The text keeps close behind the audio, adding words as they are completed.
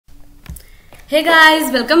Hey guys,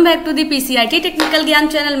 welcome back to the PCIT technical ज्ञान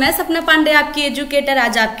channel. मैं सपना पांडे, आपकी एजुकेटर,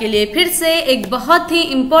 आज आपके लिए फिर से एक बहुत ही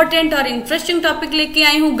इंपॉर्टेंट और इंटरेस्टिंग टॉपिक लेके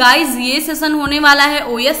आई हूँ। गाइस, ये सेशन होने वाला है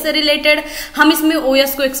ओएस से रिलेटेड। हम इसमें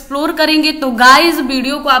ओएस को एक्सप्लोर करेंगे, तो गाइस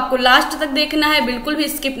वीडियो को आपको लास्ट तक देखना है, बिल्कुल भी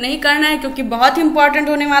स्किप नहीं करना है क्योंकि बहुत ही इंपॉर्टेंट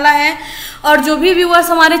होने वाला है। और जो भी व्यूअर्स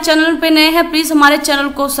हमारे चैनल पे नए हैं, प्लीज हमारे चैनल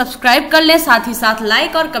को सब्सक्राइब कर ले, साथ ही साथ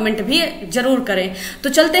लाइक और कमेंट भी जरूर करें। तो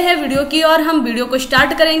चलते हैं वीडियो की और हम वीडियो को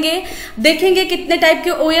स्टार्ट करेंगे। देखेंगे कितने टाइप के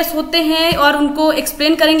ओएस होते हैं और उनको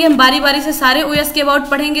एक्सप्लेन करेंगे। हम बारी बारी से सारे ओएस के अबाउट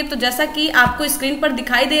पढ़ेंगे। तो जैसा कि आपको स्क्रीन पर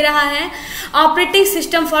दिखाई दे रहा है, operating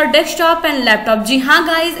system for desktop and laptop. जी हाँ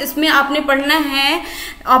गाइस, इसमें आपने पढ़ना है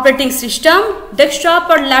ऑपरेटिंग सिस्टम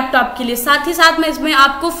डेस्कटॉप और लैपटॉप के लिए। साथ ही साथ मैं इसमें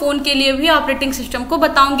आपको फोन के लिए भी ऑपरेटिंग सिस्टम को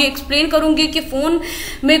बताऊंगी, एक्सप्लेन करूंगी कि फोन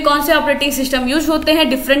में कौन से ऑपरेटिंग सिस्टम यूज होते हैं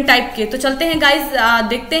डिफरेंट टाइप के। तो चलते हैं गाइस,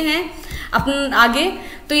 देखते हैं अपन आगे।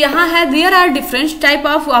 तो यहाँ है there are different type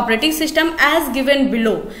of operating system as given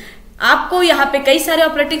below. आपको यहाँ पे कई सारे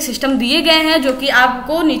ऑपरेटिंग सिस्टम दिए गए हैं जो कि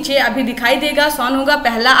आपको नीचे अभी दिखाई देगा, शॉन होगा।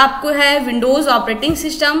 पहला आपको है विंडोज ऑपरेटिंग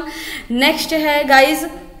सिस्टम, नेक्स्ट है guys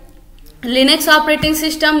Linux operating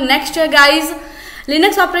system, next है गाइज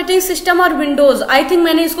लिनक्स ऑपरेटिंग सिस्टम और विंडोज। आई थिंक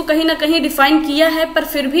मैंने इसको कहीं ना कहीं डिफाइन किया है, पर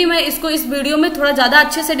फिर भी मैं इसको इस वीडियो में थोड़ा ज्यादा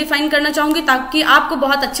अच्छे से डिफाइन करना चाहूंगी ताकि आपको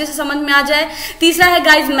बहुत अच्छे से समझ में आ जाए। तीसरा है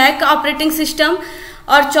गाइज मैक ऑपरेटिंग सिस्टम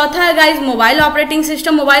और चौथा है guys mobile operating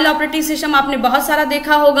system. Mobile operating system आपने बहुत सारा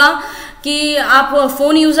देखा होगा कि आप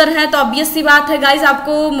फोन यूजर हैं तो ऑब्वियस सी बात है गाइज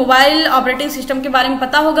आपको मोबाइल ऑपरेटिंग सिस्टम के बारे में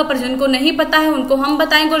पता होगा, पर जिनको नहीं पता है उनको हम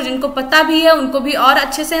बताएंगे और जिनको पता भी है उनको भी और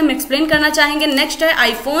अच्छे से हम एक्सप्लेन करना चाहेंगे। नेक्स्ट है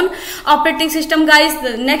iPhone operating system guys,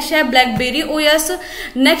 next है ब्लैकबेरी ओएस,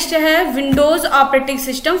 नेक्स्ट है Windows operating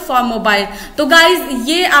system for mobile. तो गाइज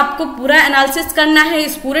ये आपको पूरा एनालिसिस करना है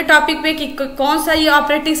इस पूरे टॉपिक पे कि कौन सा ये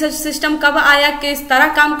ऑपरेटिंग सिस्टम कब आया, किस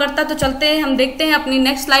तरह काम करता। तो चलते हैं, हम देखते हैं अपनी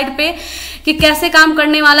नेक्स्ट स्लाइड पे कि कैसे काम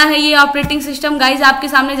करने वाला है ये ऑपरेटिंग सिस्टम। गाइज आपके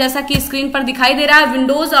सामने जैसा कि स्क्रीन पर दिखाई दे रहा है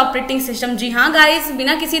विंडोज ऑपरेटिंग सिस्टम। जी हाँ गाइज,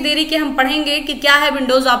 बिना किसी देरी के हम पढ़ेंगे कि क्या है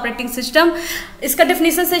विंडोज ऑपरेटिंग सिस्टम। इसका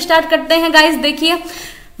डेफिनेशन से स्टार्ट करते हैं गाइज। देखिए,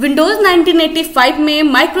 विंडोज 1985 में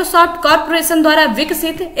माइक्रोसॉफ्ट कॉर्पोरेशन द्वारा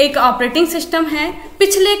विकसित एक ऑपरेटिंग सिस्टम है।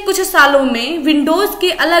 पिछले कुछ सालों में विंडोज के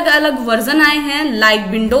अलग अलग वर्जन आए हैं, like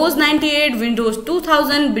Windows 98, Windows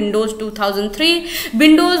 2000, Windows 2003,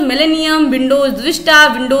 Windows millennium, Windows Vista,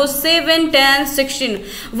 Windows 7, 10, 16।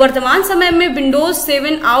 वर्तमान समय में विंडोज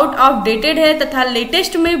 7 आउट ऑफ डेटेड है तथा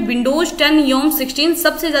लेटेस्ट में विंडोज 10/16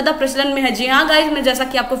 सबसे ज्यादा प्रचलन में है। जी हाँ गाइज, मैं जैसा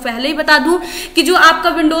कि आपको पहले ही बता दूं कि जो आपका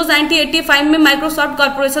विंडोज 1985 में माइक्रोसॉफ्ट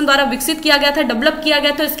कॉर्पोरेशन द्वारा विकसित किया गया था, डेवलप किया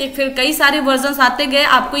गया था, इसके फिर कई सारे वर्जन आते गए।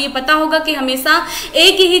 आपको ये पता होगा कि हमेशा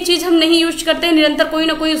एक ही चीज हम नहीं यूज करते, निरंतर कोई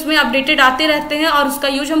ना कोई उसमें अपडेटेड आते रहते हैं और उसका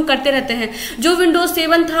यूज हम करते रहते हैं। जो विंडोज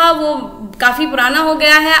 7 था वो काफी पुराना हो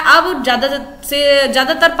गया है, अब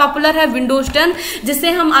ज्यादातर पॉपुलर है विंडोज 10,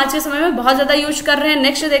 जिसे हम आज के समय में बहुत ज्यादा यूज कर रहे हैं।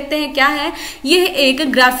 नेक्स्ट देखते हैं क्या है। यह एक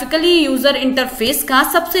ग्राफिकली यूजर इंटरफेस का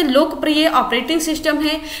सबसे लोकप्रिय ऑपरेटिंग सिस्टम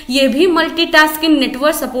है। यह भी multitasking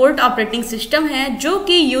network support operating system है जो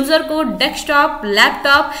कि यूजर को डेस्कटॉप,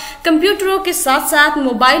 लैपटॉप, कंप्यूटरों के साथ साथ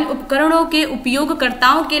मोबाइल उपकरणों के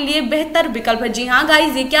उपयोगकर्ताओं के लिए बेहतर विकल्प है। जी हाँ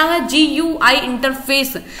गाइज, ये क्या है, GUI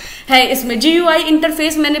इंटरफेस है। इसमें GUI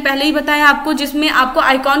इंटरफेस मैंने पहले ही बताया आपको, जिसमें आपको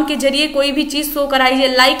आइकॉन के जरिए कोई भी चीज शो कराई है।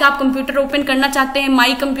 लाइक आप कंप्यूटर ओपन करना चाहते हैं,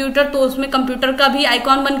 माई कंप्यूटर, तो उसमें कंप्यूटर का भी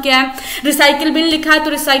आइकॉन बन के आया। रिसाइकिल बिन लिखा है तो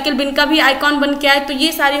रिसाइकिल बिन का भी आइकॉन बन के आया। तो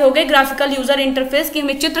ये सारे हो गए ग्राफिकल यूजर इंटरफेस की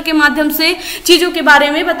हमें चित्र के माध्यम से चीजों के बारे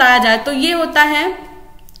में बताया जाए। तो ये होता है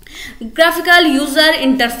ग्राफिकल यूजर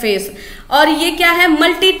इंटरफेस। और ये क्या है,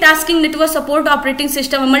 multitasking network support operating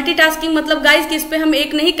system. Multitasking मतलब गाइस कि इस पे हम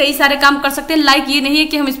एक नहीं कई सारे काम कर सकते हैं। लाइक ये नहीं है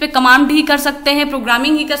कि हम इस पे कमांड ही कर सकते हैं,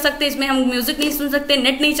 प्रोग्रामिंग ही कर सकते हैं, इसमें हम म्यूजिक नहीं सुन सकते,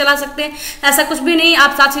 नेट नहीं चला सकते, ऐसा कुछ भी नहीं।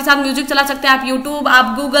 आप साथ ही साथ म्यूजिक चला सकते हैं, आप यूट्यूब,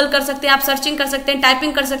 आप गूगल कर सकते हैं, आप सर्चिंग कर सकते हैं,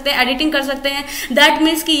 टाइपिंग कर सकते हैं, एडिटिंग कर सकते हैं। दैट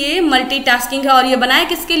मीन्स कि ये मल्टीटास्किंग है। और ये बनाया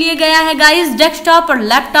किसके लिए गया है गाइज, डेस्कटॉप और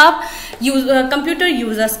लैपटॉप कंप्यूटर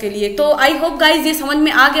यूजर्स के लिए। तो आई होप गाइज ये समझ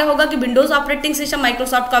में आ गया होगा कि Windows operating system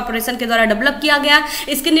Microsoft corporation के द्वारा डेवलप किया गया।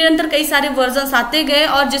 इसके निरंतर कई सारे वर्जन आते गए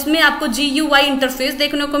और जिसमें आपको GUI इंटरफेस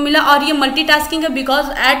देखने को मिला। और ये मल्टीटास्किंग है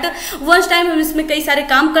बिकॉज एट वन टाइम हम इसमें कई सारे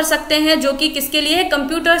काम कर सकते हैं, जो कि किसके लिए है,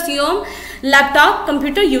 कंप्यूटर्स एवं लैपटॉप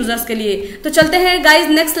कंप्यूटर यूजर्स के लिए। तो चलते हैं गाइज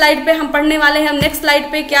नेक्स्ट स्लाइड पे हम पढ़ने वाले हैं। नेक्स्ट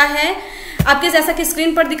स्लाइड पे क्या है, आपके जैसा कि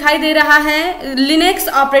स्क्रीन पर दिखाई दे रहा है लिनक्स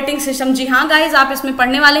ऑपरेटिंग सिस्टम। जी हाँ गाइज, आप इसमें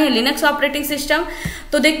पढ़ने वाले हैं लिनक्स ऑपरेटिंग सिस्टम।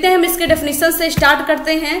 तो देखते हैं हम इसके डेफिनेशन से स्टार्ट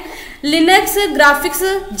करते हैं। लिनक्स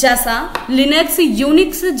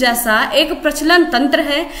यूनिक्स जैसा एक प्रचलन तंत्र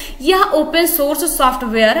है। यह ओपन सोर्स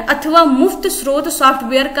सॉफ्टवेयर अथवा मुफ्त स्रोत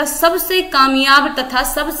सॉफ्टवेयर का सबसे कामयाब तथा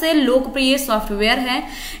सबसे लोकप्रिय सॉफ्टवेयर है।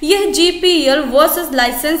 यह GPL वर्सेस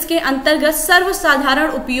लाइसेंस के अंतर्गत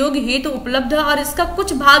सर्वसाधारण उपयोग हेतु उपलब्ध है और इसका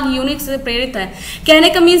कुछ भाग यूनिक्स से प्रेरित है। कहने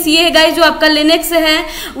का मीन्स ये है गाइस, जो आपका लिनक्स है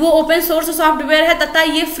वो ओपन सोर्स सॉफ्टवेयर है तथा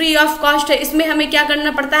ये फ्री ऑफ कॉस्ट है। इसमें हमें क्या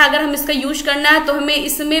करना पड़ता है, अगर हम इसका यूज करना है तो हमें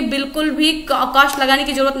इसमें बिल्कुल भी कॉस्ट लगाने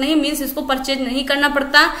की जरूरत नहीं, मीन्स इसको परचेज नहीं करना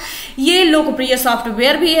पड़ता। ये लोकप्रिय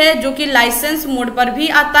सॉफ्टवेयर भी है जो कि लाइसेंस मोड पर भी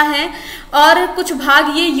आता है और कुछ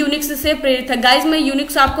भाग ये यूनिक्स से प्रेरित है। गाइज मैं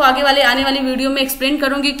यूनिक्स आपको आने वाली वीडियो में एक्सप्लेन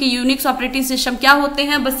करूंगी कि यूनिक्स ऑपरेटिंग सिस्टम क्या होते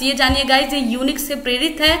हैं। बस ये जानिए गाइज, ये यूनिक्स से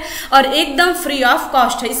प्रेरित है और एकदम फ्री ऑफ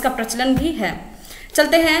कॉस्ट है, इसका प्रचलन भी है।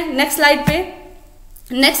 चलते हैं नेक्स्ट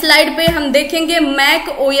स्लाइड पे हम देखेंगे मैक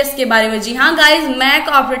ओएस के बारे में। जी हाँ गाइज, मैक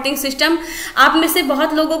ऑपरेटिंग सिस्टम, आप में से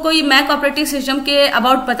बहुत लोगों को ये मैक ऑपरेटिंग सिस्टम के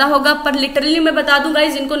अबाउट पता होगा, पर लिटरली मैं बता दूं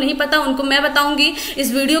गाइज, जिनको नहीं पता उनको मैं बताऊंगी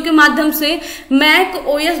इस वीडियो के माध्यम से। मैक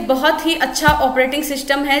ओएस बहुत ही अच्छा ऑपरेटिंग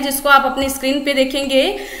सिस्टम है जिसको आप अपनी स्क्रीन पे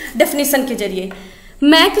देखेंगे डेफिनेशन के जरिए।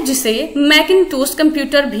 मैक, जिसे मैकिनटोश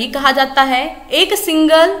कंप्यूटर भी कहा जाता है, एक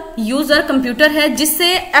सिंगल यूजर कंप्यूटर है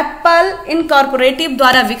जिसे एप्पल इनकॉर्पोरेटिव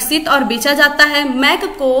द्वारा विकसित और बेचा जाता है। मैक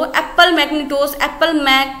को Apple Macintosh, Apple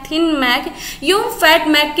Mac, thin Mac एवं फैट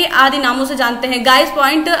मैक के आदि नामों से जानते हैं। गाइस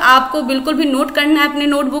पॉइंट आपको बिल्कुल भी नोट करना है अपने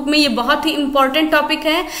नोटबुक में, ये बहुत ही इंपॉर्टेंट टॉपिक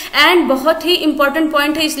है एंड बहुत ही इंपॉर्टेंट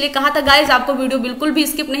पॉइंट है, इसलिए कहा था गाइस आपको वीडियो बिल्कुल भी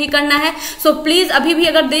स्किप नहीं करना है। सो प्लीज अभी भी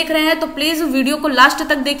अगर देख रहे हैं तो प्लीज वीडियो को लास्ट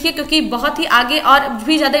तक देखिए, क्योंकि बहुत ही आगे और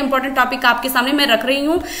भी ज्यादा इंपॉर्टेंट टॉपिक आपके सामने मैं रख रही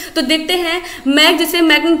हूं। तो देखते हैं, मैक जिसे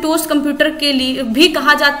मैकिनटोश कंप्यूटर के लिए भी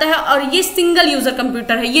कहा जाता है और ये सिंगल यूजर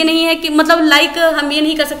कंप्यूटर है। ये नहीं है कि मतलब लाइक हम ये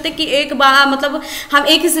नहीं कर सकते कि एक बार मतलब हम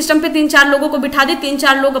एक ही सिस्टम पे 3-4 लोगों को बिठा दे,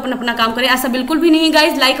 3-4 लोग अपना अपना काम करें, ऐसा बिल्कुल भी नहीं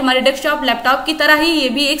गाइज। लाइक हमारे डेस्कटॉप लैपटॉप की तरह ही ये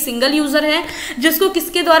भी एक सिंगल यूजर है जिसको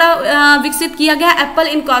किसके द्वारा विकसित किया गया, एप्पल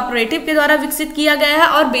इनकॉर्पोरेटिव के द्वारा विकसित किया गया है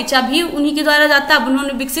और बेचा भी उन्हीं के द्वारा जाता है। अब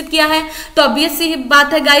उन्होंने विकसित किया है तो ऑब्वियस सी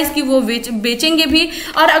बात है गाइज कि वो बेचेंगे भी।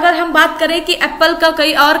 और अगर हम बात करें कि एप्पल का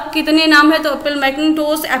कई और कितने नाम है, तो Apple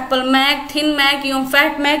Macintosh, Apple Mac, thin Mac एवं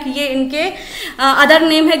फैट मैक, ये इनके अदर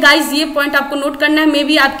नेम है गाइज। ये पॉइंट आपको नोट करना है, मे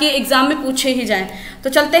भी आपके एग्जाम में पूछे ही जाए। तो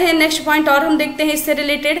चलते हैं नेक्स्ट पॉइंट और हम देखते हैं इससे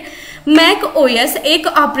रिलेटेड। मैक ओएस एक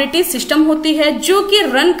ऑपरेटिंग सिस्टम होती है जो कि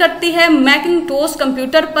रन करती है मैकिनटोश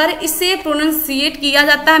कंप्यूटर पर। इसे प्रोनाउंसिएट किया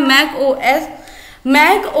जाता है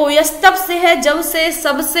मैक ओएस तब से है जब से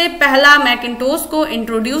सबसे पहला मैकिनटोश को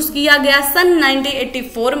इंट्रोड्यूस किया गया सन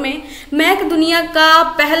 1984 में। मैक दुनिया का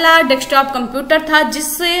पहला डेस्कटॉप कंप्यूटर था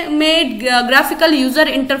जिसमें ग्राफिकल यूजर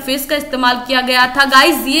इंटरफेस का इस्तेमाल किया गया था।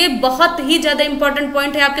 गाइज ये बहुत ही ज्यादा इंपॉर्टेंट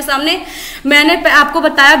पॉइंट है आपके सामने। मैंने आपको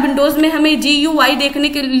बताया विंडोज में हमें GUI देखने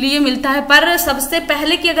के लिए मिलता है, पर सबसे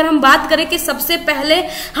पहले की अगर हम बात करें कि सबसे पहले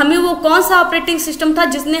हमें वो कौन सा ऑपरेटिंग सिस्टम था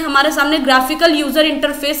जिसने हमारे सामने ग्राफिकल यूजर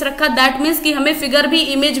इंटरफेस रखा, दैट मीन्स कि हमें फिगर भी,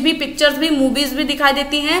 इमेज भी, पिक्चर्स भी, मूवीज भी दिखाई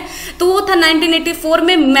देती हैं, तो वो था 1984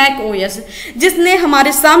 में मैक ओएस, जिसने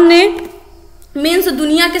हमारे सामने मीन्स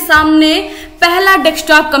दुनिया के सामने पहला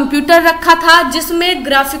डेस्कटॉप कंप्यूटर रखा था जिसमें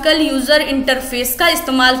ग्राफिकल यूजर इंटरफेस का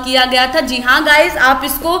इस्तेमाल किया गया था। जी हाँ गाइज, आप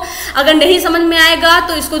इसको अगर नहीं समझ में आएगा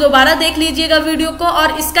तो इसको दोबारा देख लीजिएगा वीडियो को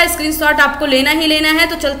और इसका स्क्रीनशॉट आपको लेना ही लेना है।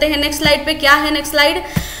 तो चलते हैं नेक्स्ट स्लाइड पे। क्या है नेक्स्ट स्लाइड?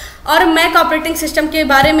 और मैक ऑपरेटिंग सिस्टम के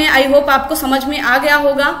बारे में आई होप आपको समझ में आ गया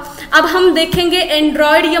होगा। अब हम देखेंगे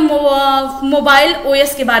एंड्रॉयड या मोबाइल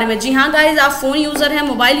ओएस के बारे में। जी हाँ गाइज, आप फोन यूजर हैं,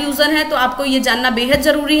 मोबाइल यूजर हैं, तो आपको ये जानना बेहद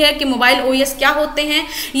जरूरी है कि मोबाइल ओएस क्या होते हैं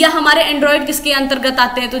या हमारे एंड्रॉयड किसके अंतर्गत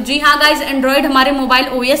आते हैं। तो जी हाँ गाइज, एंड्रॉयड हमारे मोबाइल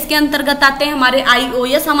ओएस के अंतर्गत आते हैं, हमारे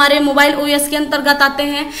iOS हमारे मोबाइल ओएस के अंतर्गत आते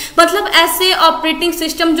हैं। मतलब ऐसे ऑपरेटिंग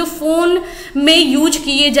सिस्टम जो फोन में यूज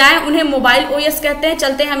किए जाए उन्हें मोबाइल ओएस कहते हैं।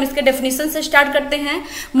 चलते हैं हम इसके डेफिनेशन से स्टार्ट करते हैं।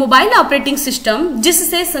 मोबाइल ऑपरेटिंग सिस्टम,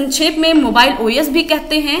 जिससे संक्षेप में मोबाइल ओएस भी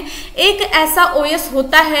कहते हैं, एक ऐसा ओएस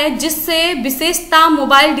होता है जिससे विशेषता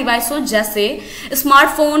मोबाइल डिवाइसों जैसे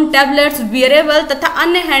स्मार्टफोन, टैबलेट्स, वियरेबल तथा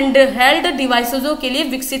अन्य हैंडहेल्ड डिवाइसों के लिए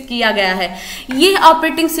विकसित किया गया है। यह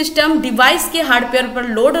ऑपरेटिंग सिस्टम डिवाइस के हार्डवेयर पर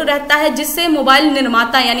लोड रहता है जिससे मोबाइल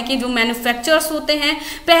निर्माता यानी कि जो मैन्युफैक्चरर्स होते हैं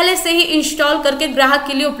पहले से ही इंस्टॉल करके ग्राहक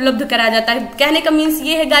के लिए उपलब्ध कराया जाता है। कहने का मीन्स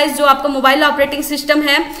ये है गाइस, जो आपका मोबाइल ऑपरेटिंग सिस्टम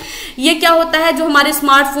है ये क्या होता है, जो हमारे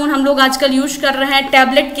स्मार्टफोन हम लोग आजकल यूज कर रहे हैं,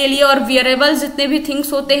 टैबलेट के लिए और वियरेबल जितने भी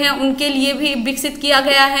थिंग्स होते हैं उनके लिए भी विकसित किया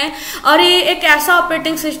गया है। और ये एक ऐसा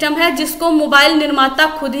ऑपरेटिंग सिस्टम है जिसको मोबाइल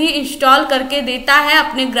निर्माता खुद ही इंस्टॉल करके देता है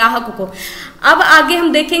अपने ग्राहक को। अब आगे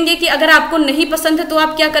हम देखेंगे कि अगर आपको नहीं पसंद है तो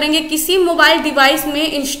आप क्या करेंगे, किसी मोबाइल डिवाइस में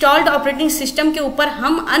इंस्टॉल्ड ऑपरेटिंग सिस्टम के ऊपर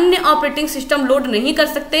हम अन्य ऑपरेटिंग सिस्टम लोड नहीं कर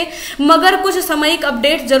सकते, मगर कुछ सामयिक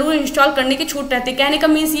अपडेट जरूर इंस्टॉल करने की छूट रहती है। कहने का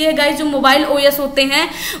मीन्स ये है गाइस, जो मोबाइल ओएस होते हैं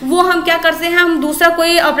वो हम क्या करते हैं, हम दूसरा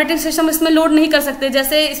कोई ऑपरेटिंग सिस्टम इसमें लोड नहीं कर सकते।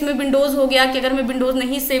 जैसे इसमें विंडोज हो गया कि अगर मैं विंडोज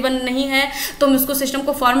 7 नहीं है तो हम उसको सिस्टम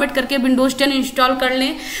को फॉर्मेट करके विंडोज 10 इंस्टॉल कर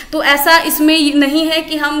लें। तो ऐसा इसमें नहीं है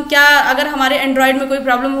कि हम क्या, अगर हमारे एंड्रॉयड में कोई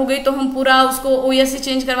प्रॉब्लम हो गई तो हम पूरा उसको ओएस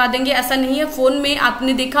चेंज करवा देंगे, ऐसा नहीं है। फोन में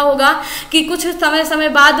आपने देखा होगा कि कुछ समय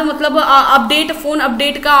बाद मतलब अपडेट, फोन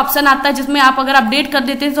अपडेट का ऑप्शन आता है, जिसमें आप अगर अपडेट कर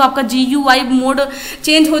देते हैं तो आपका GUI मोड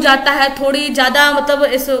चेंज हो जाता है, थोड़ी ज्यादा मतलब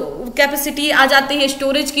इस कैपेसिटी आ जाती है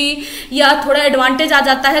स्टोरेज की, या थोड़ा एडवांटेज आ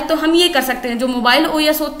जाता है। तो हम ये कर सकते हैं, जो मोबाइल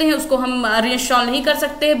ओएस होते हैं उसको हम रीइंस्टॉल नहीं कर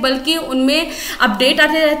सकते, बल्कि उनमें अपडेट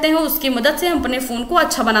आते रहते हैं, उसकी मदद से हम अपने फोन को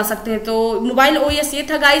अच्छा बना सकते हैं। तो मोबाइल ओएस ये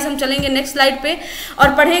था गाइस। हम चलेंगे नेक्स्ट स्लाइड पे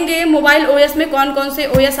और पढ़ेंगे मोबाइल ओएस में कौन कौन से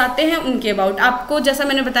ओएस आते हैं, उनके अबाउट। आपको जैसा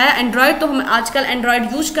मैंने बताया एंड्रॉयड, तो हम आजकल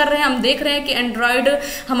एंड्रॉयड यूज कर रहे हैं, हम देख रहे हैं कि एंड्रॉयड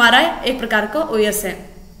हमारा एक प्रकार का ओएस है।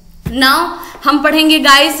 नाउ हम पढ़ेंगे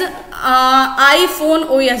गाइज आईफोन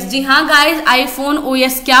ओएस। जी हाँ गाइज, आईफोन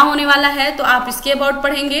ओएस क्या होने वाला है, तो आप इसके अबाउट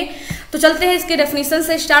पढ़ेंगे। तो चलते हैं इसके डेफिनेशन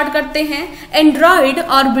से स्टार्ट करते हैं। एंड्रॉयड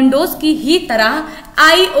और विंडोज की ही तरह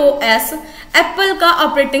iOS एप्पल का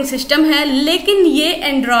ऑपरेटिंग सिस्टम है, लेकिन ये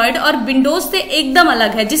एंड्रॉयड और विंडोज से एकदम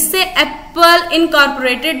अलग है, जिससे एप्पल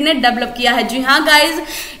इनकॉर्पोरेटेड ने डेवलप किया है। जी हाँ गाइज,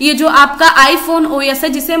 ये जो आपका आईफोन ओएस है,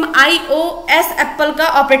 जिसे हम iOS एप्पल का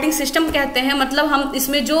ऑपरेटिंग सिस्टम कहते हैं, मतलब हम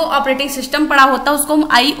इसमें जो ऑपरेटिंग सिस्टम पड़ा होता है उसको हम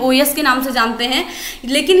iOS के नाम से जानते हैं।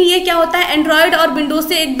 लेकिन ये क्या होता है, एंड्रॉयड और विंडोज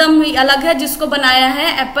से एकदम ही अलग है, जिसको बनाया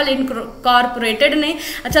है एप्पल इनकॉर्पोरेटेड ने।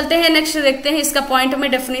 चलते हैं नेक्स्ट, देखते हैं इसका पॉइंट में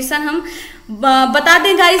डेफिनेशन। हम बता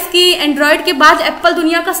दें गाइस कि एंड्रॉयड के बाद एप्पल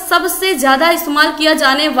दुनिया का सबसे ज्यादा इस्तेमाल किया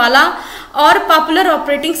जाने वाला और पॉपुलर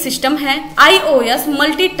ऑपरेटिंग सिस्टम है। iOS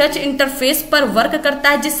मल्टी टच इंटरफेस पर वर्क करता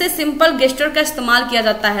है, जिससे सिंपल गेस्चर का इस्तेमाल किया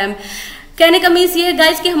जाता है। कहने का मीन्स ये है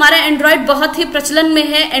गाइस कि हमारा एंड्रॉयड बहुत ही प्रचलन में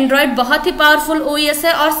है, एंड्रॉयड बहुत ही पावरफुल ओएस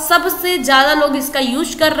है और सबसे ज्यादा लोग इसका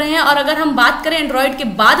यूज कर रहे हैं। और अगर हम बात करें एंड्रॉयड के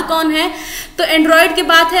बाद कौन है, तो एंड्रॉयड के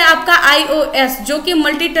बाद है आपका iOS, जो कि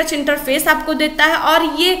मल्टी टच इंटरफेस आपको देता है। और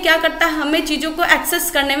ये क्या करता है, हमें चीजों को एक्सेस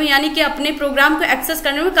करने में, यानी कि अपने प्रोग्राम को एक्सेस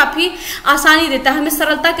करने में काफी आसानी देता है, हमें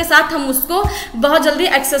सरलता के साथ हम उसको बहुत जल्दी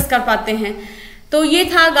एक्सेस कर पाते हैं। तो ये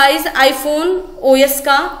था गाइस आईफोन ओएस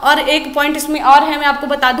का। और एक पॉइंट इसमें और है, मैं आपको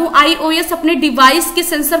बता दूं, iOS अपने डिवाइस के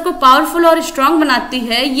सेंसर को पावरफुल और स्ट्रांग बनाती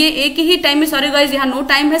है। ये एक ही टाइम में, सॉरी गाइस यहाँ नो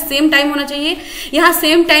टाइम है, सेम टाइम होना चाहिए, यहाँ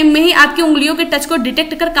सेम टाइम में ही आपकी उंगलियों के टच को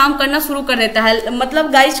डिटेक्ट कर काम करना शुरू कर देता है।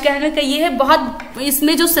 मतलब गाइस कहने का ये है, बहुत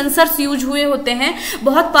इसमें जो सेंसर्स यूज हुए होते हैं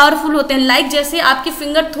बहुत पावरफुल होते हैं। लाइक जैसे आपकी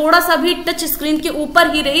फिंगर थोड़ा सा भी टच स्क्रीन के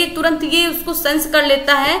ऊपर ही रही, तुरंत ये उसको सेंस कर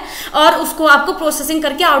लेता है और उसको आपको प्रोसेसिंग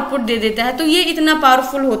करके आउटपुट दे देता है। तो ये इतना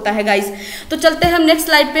पावरफुल होता है गाइस। तो चलते हैं हम नेक्स्ट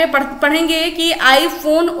स्लाइड पे पढ़ेंगे कि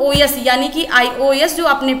आईफोन ओएस यानी कि iOS जो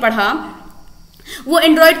आपने पढ़ा वो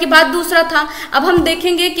एंड्रॉयड के बाद दूसरा था। अब हम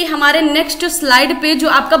देखेंगे कि हमारे नेक्स्ट स्लाइड पे जो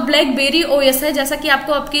आपका ब्लैकबेरी ओएस है, जैसा कि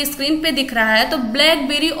आपको आपकी स्क्रीन पे दिख रहा है, तो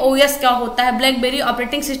ब्लैकबेरी ओएस क्या होता है, ब्लैकबेरी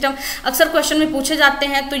ऑपरेटिंग सिस्टम अक्सर क्वेश्चन में पूछे जाते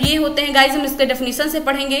हैं। तो ये होते हैं गाइस, हम इसके डेफिनेशन से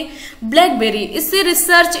पढ़ेंगे। ब्लैकबेरी इससे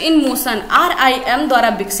रिसर्च इन मोशन RIM द्वारा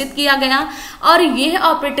विकसित किया गया और यह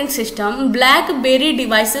ऑपरेटिंग सिस्टम ब्लैकबेरी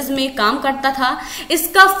डिवाइसेस में काम करता था।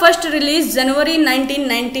 इसका फर्स्ट रिलीज जनवरी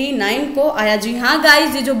 1999 को आया। जी हाँ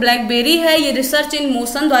गाइस, ये जो ब्लैकबेरी है ये रिसर्च इन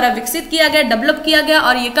मोशन द्वारा विकसित किया गया, डेवलप किया गया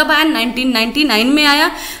और ये कब आया, 1999 में आया,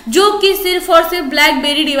 जो कि सिर्फ और सिर्फ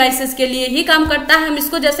ब्लैकबेरी डिवाइसेस के लिए ही काम करता है। हम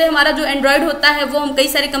इसको, जैसे हमारा जो एंड्रॉयड होता है वो हम कई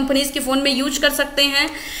सारी कंपनीज के फोन में यूज कर सकते हैं,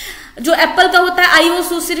 जो एप्पल का होता है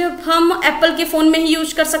iOS सिर्फ हम एप्पल के फोन में ही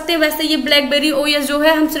यूज कर सकते हैं, वैसे ये ब्लैकबेरी ओएस जो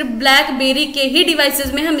है हम सिर्फ ब्लैकबेरी के ही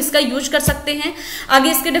डिवाइसेस में हम इसका यूज कर सकते हैं।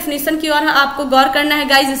 आगे इसके डेफिनेशन की ओर आपको गौर करना है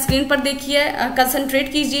गाइस, स्क्रीन पर देखिए,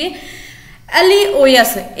 कंसंट्रेट कीजिए।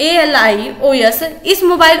 ALIOS इस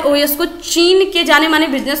मोबाइल ओएस को चीन के जाने माने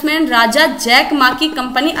बिजनेसमैन राजा जैक मा की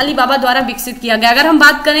कंपनी अलीबाबा द्वारा विकसित किया गया। अगर हम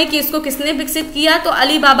बात करें कि इसको किसने विकसित किया, तो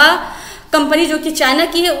अलीबाबा कंपनी जो कि चाइना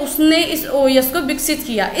की है उसने इस ओएस को विकसित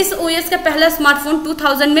किया। इस ओएस का पहला स्मार्टफोन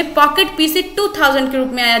 2000 में पॉकेट PC 2000 के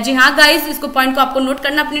रूप में आया। जी हाँ गाइस, इसको पॉइंट को आपको नोट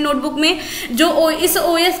करना अपनी नोटबुक में। जो इस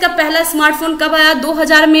ओएस का पहला स्मार्टफोन कब आया,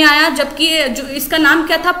 2000 में आया, जबकि जो इसका नाम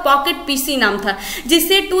क्या था, पॉकेट PC नाम था,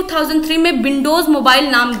 जिसे 2003 में विंडोज मोबाइल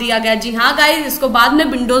नाम दिया गया। जी हाँ गाइस, इसको बाद में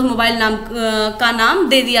विंडोज मोबाइल नाम का नाम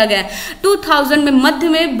दे दिया गया। 2000 में मध्य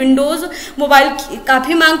में विंडोज मोबाइल की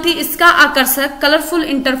काफी मांग थी। इसका आकर्षक कलरफुल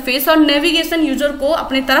इंटरफेस और नेविगेशन यूजर को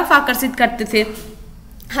अपने तरफ आकर्षित करते थे।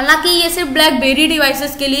 हालांकि ये सिर्फ ब्लैकबेरी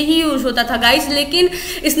डिवाइसेस के लिए ही यूज होता था गाइस, लेकिन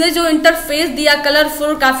इसने जो इंटरफेस दिया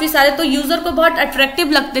कलरफुल काफी सारे, तो यूजर को बहुत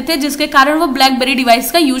अट्रैक्टिव लगते थे, जिसके कारण वो ब्लैकबेरी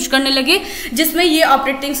डिवाइस का यूज करने लगे, जिसमें ये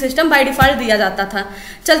ऑपरेटिंग सिस्टम बाय डिफॉल्ट दिया जाता था।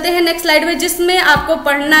 चलते हैं नेक्स्ट स्लाइड में, जिसमें आपको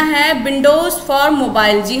पढ़ना है विंडोज फॉर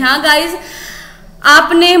मोबाइल। जी हाँ गाइज,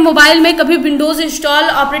 आपने मोबाइल में कभी विंडोज इंस्टॉल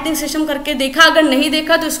ऑपरेटिंग सिस्टम करके देखा? अगर नहीं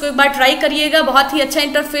देखा तो इसको एक बार ट्राई करिएगा। बहुत ही अच्छा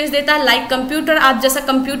इंटरफेस देता है, लाइक कंप्यूटर। आप जैसा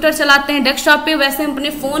कंप्यूटर चलाते हैं डेस्कटॉप पे, वैसे हम अपने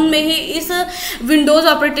फोन में ही इस विंडोज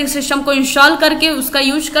ऑपरेटिंग सिस्टम को इंस्टॉल करके उसका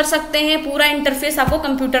यूज कर सकते हैं। पूरा इंटरफेस आपको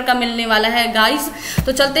कंप्यूटर का मिलने वाला है गाइस।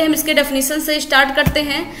 तो चलते हैं हम इसके डेफिनेशन से स्टार्ट करते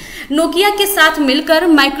हैं। नोकिया के साथ मिलकर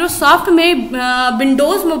माइक्रोसॉफ्ट में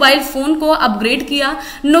विंडोज मोबाइल फोन को अपग्रेड किया।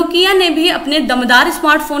 नोकिया ने भी अपने दमदार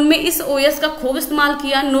स्मार्टफोन में इस ओएस का खूब इस्तेमाल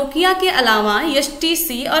किया। नोकिया के अलावा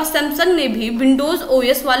एचटीसी और सैमसंग ने भी विंडोज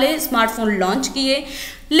ओएस वाले स्मार्टफोन लॉन्च किए,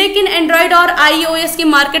 लेकिन एंड्रॉयड और आईओएस के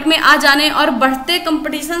मार्केट में आ जाने और बढ़ते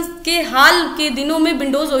कंपटीशन के हाल के दिनों में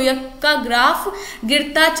विंडोज ओएस का ग्राफ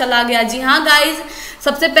गिरता चला गया। जी हाँ गाइज,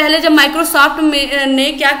 सबसे पहले जब माइक्रोसॉफ्ट ने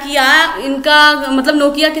क्या किया, इनका मतलब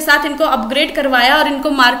नोकिया के साथ इनको अपग्रेड करवाया और इनको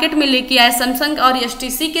मार्केट में लेके आया सैमसंग और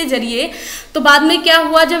एचटीसी के जरिए, तो बाद में क्या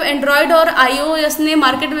हुआ, जब एंड्रॉयड और आईओएस ने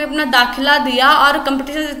मार्केट में अपना दाखिला दिया और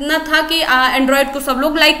कंपटीशन इतना था कि एंड्रॉयड को सब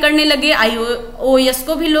लोग लाइक करने लगे, आईओएस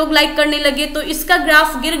को भी लोग लाइक करने लगे, तो इसका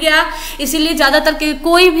ग्राफ गिर गया। इसीलिए ज्यादातर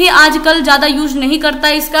कोई भी आजकल ज्यादा यूज नहीं करता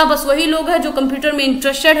इसका, बस वही लोग हैं जो कंप्यूटर में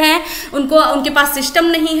इंटरेस्टेड हैं, उनके पास सिस्टम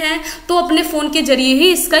नहीं है, तो अपने फोन के जरिए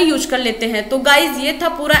ही इसका यूज कर लेते हैं। तो गाइज, ये था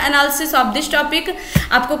पूरा एनालिसिस ऑफ दिस टॉपिक।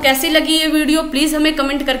 आपको कैसी लगी ये वीडियो प्लीज हमें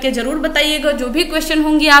कमेंट करके जरूर बताइएगा। जो भी क्वेश्चन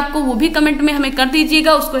होंगे आपको वो भी कमेंट में हमें कर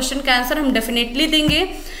दीजिएगा, उस क्वेश्चन का आंसर हम डेफिनेटली देंगे।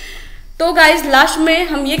 तो गाइज, लास्ट में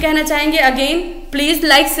हम ये कहना चाहेंगे again, please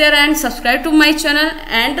like share and subscribe to my channel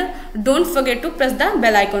and don't forget to press the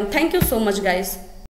bell icon. Thank you so much guys.